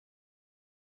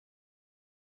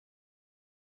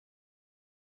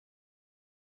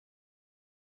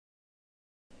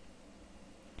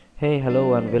Hey,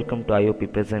 hello, and welcome to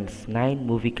IOP Presents 9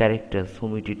 movie characters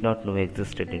whom we did not know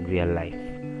existed in real life.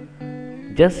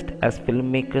 Just as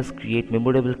filmmakers create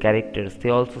memorable characters, they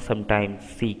also sometimes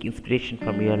seek inspiration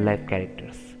from real life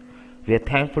characters. We are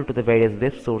thankful to the various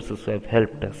web sources who have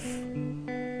helped us.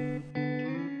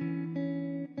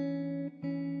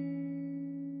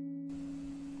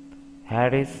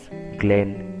 Harris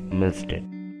Glenn Milstead.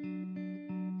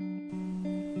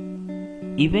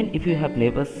 Even if you have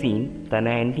never seen the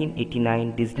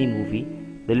 1989 Disney movie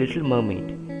The Little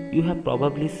Mermaid, you have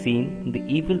probably seen the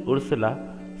evil Ursula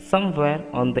somewhere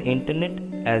on the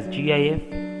internet as GIF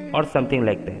or something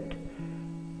like that.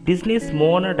 Disney's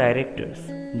Moana directors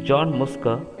John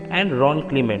Musker and Ron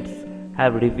Clements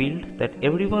have revealed that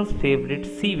everyone's favorite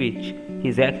sea witch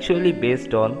is actually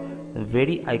based on the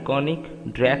very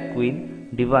iconic drag queen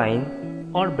Divine,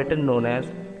 or better known as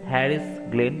Harris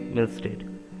Glenn Milstead.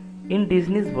 In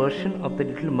Disney's version of The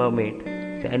Little Mermaid,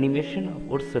 the animation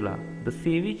of Ursula, the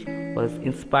sea witch, was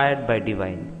inspired by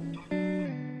Divine.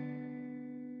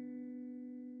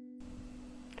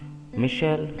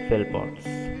 Michelle Philpotts.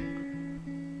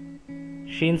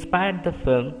 She inspired the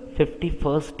film 50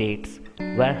 First Dates,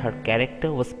 where her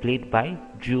character was played by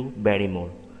Drew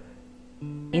Barrymore.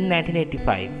 In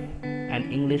 1985,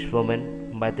 an English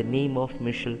woman by the name of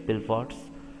Michelle Philpotts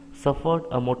suffered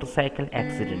a motorcycle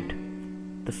accident.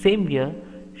 The same year,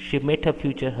 she met her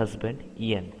future husband,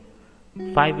 Ian.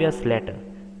 5 years later,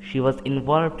 she was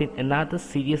involved in another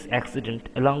serious accident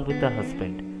along with her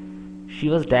husband. She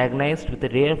was diagnosed with a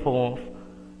rare form of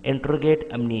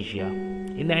intrograde amnesia.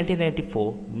 In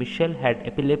 1994, Michelle had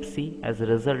epilepsy as a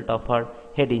result of her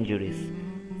head injuries.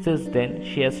 Since then,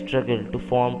 she has struggled to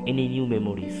form any new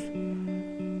memories.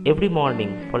 Every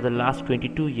morning for the last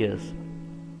 22 years,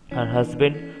 her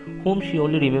husband, whom she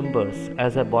only remembers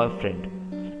as her boyfriend,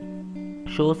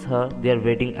 shows her their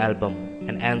wedding album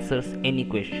and answers any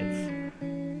questions.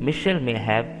 Michelle may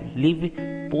have leave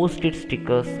post-it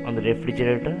stickers on the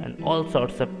refrigerator and all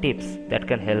sorts of tips that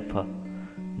can help her.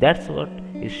 That's what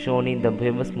is shown in the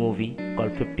famous movie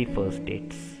called 50 First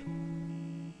Dates.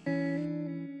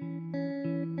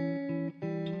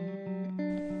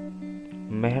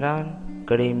 Mehran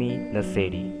Karemi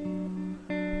Naseri.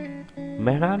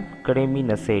 Mehran Karemi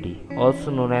Naseri,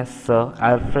 also known as Sir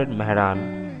Alfred Mehran,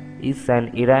 is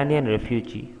an Iranian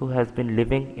refugee who has been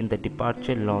living in the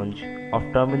departure lounge of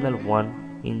Terminal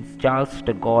 1 in Charles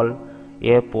de Gaulle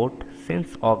Airport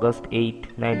since August 8,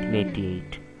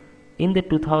 1988. In the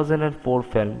 2004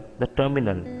 film The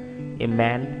Terminal, a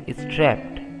man is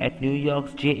trapped at New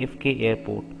York's JFK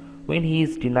Airport when he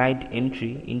is denied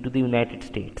entry into the United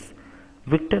States.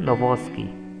 Victor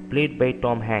Novoski, played by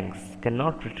Tom Hanks,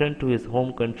 cannot return to his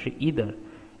home country either,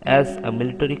 as a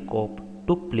military coup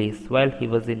took place while he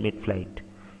was in mid-flight.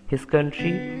 His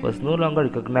country was no longer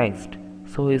recognized,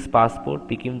 so his passport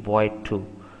became void too.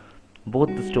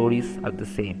 Both the stories are the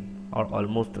same, or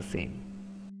almost the same.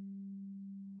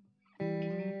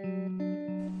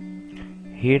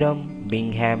 Hiram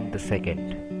Bingham II.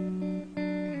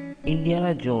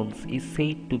 Indiana Jones is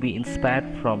said to be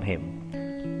inspired from him.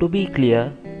 To be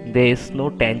clear, there is no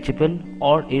tangible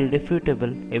or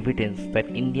irrefutable evidence that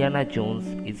Indiana Jones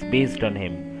is based on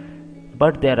him,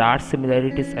 but there are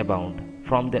similarities abound,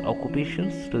 from their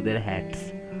occupations to their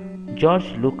hats.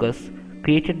 George Lucas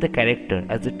created the character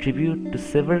as a tribute to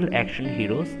several action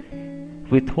heroes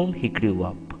with whom he grew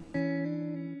up.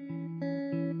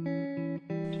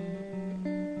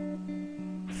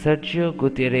 Sergio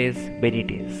Gutierrez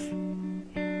Benitez.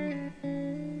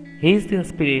 He is the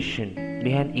inspiration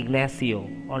behind Ignacio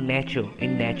or Nacho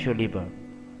in Nacho Libre.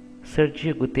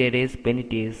 Sergio Gutierrez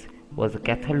Benitez was a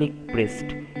Catholic priest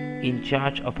in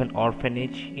charge of an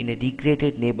orphanage in a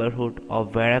degraded neighborhood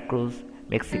of Veracruz,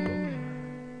 Mexico.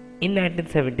 In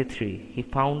 1973, he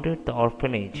founded the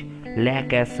orphanage La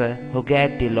Casa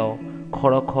Hogar de lo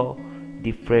Corojo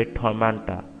de Fray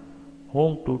Tormenta,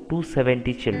 home to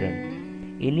 270 children.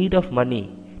 In need of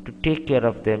money to take care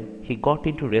of them, he got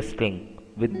into wrestling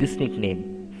with this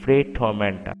nickname, Fray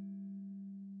Tormenta.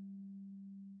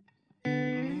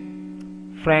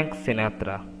 Frank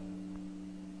Sinatra.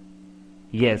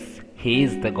 Yes, he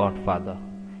is the godfather.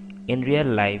 In real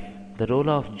life, the role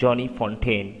of Johnny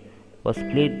Fontaine was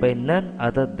played by none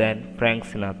other than Frank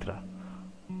Sinatra.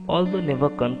 Although never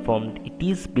confirmed, it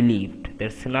is believed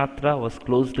that Sinatra was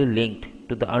closely linked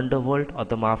to the underworld or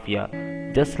the mafia,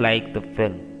 just like the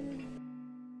film.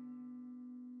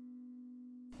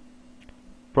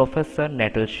 Professor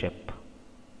Nettleship.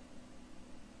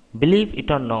 Believe it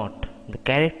or not, the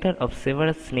character of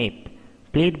Severus Snape,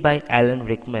 played by Alan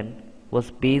Rickman,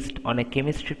 was based on a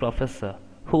chemistry professor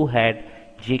who had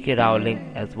J.K.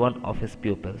 Rowling as one of his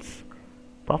pupils.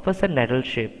 Professor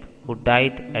Nettleship, who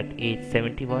died at age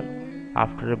 71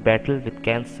 after a battle with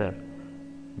cancer,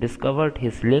 discovered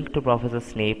his link to Professor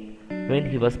Snape when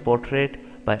he was portrayed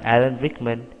by Alan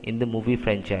Rickman in the movie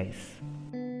franchise.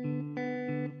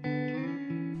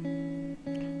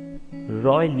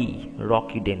 Roy Lee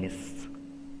Rocky Dennis.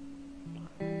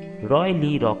 Roy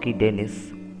Lee Rocky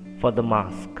Dennis for The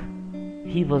Mask.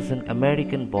 He was an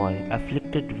American boy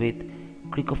afflicted with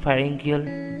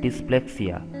cricopharyngeal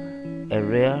dysplasia, a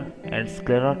rare and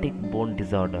sclerotic bone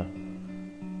disorder.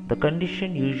 The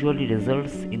condition usually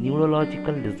results in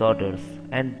neurological disorders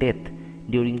and death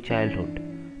during childhood.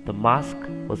 The Mask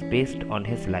was based on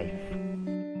his life.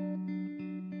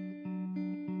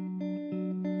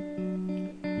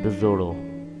 The Zorro.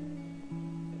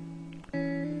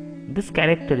 This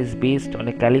character is based on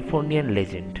a Californian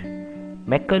legend.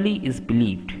 Macaulay is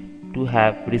believed to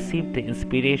have received the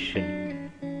inspiration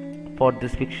for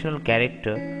this fictional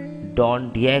character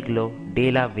Don Diego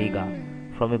de la Vega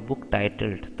from a book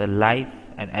titled The Life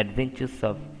and Adventures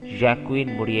of Joaquin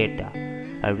Murrieta,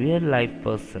 a real-life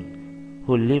person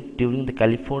who lived during the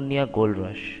California Gold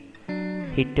Rush.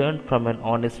 He turned from an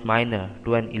honest miner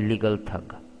to an illegal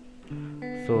thug.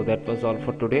 So that was all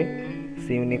for today.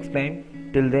 See you next time.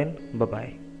 Till then,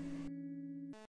 bye-bye.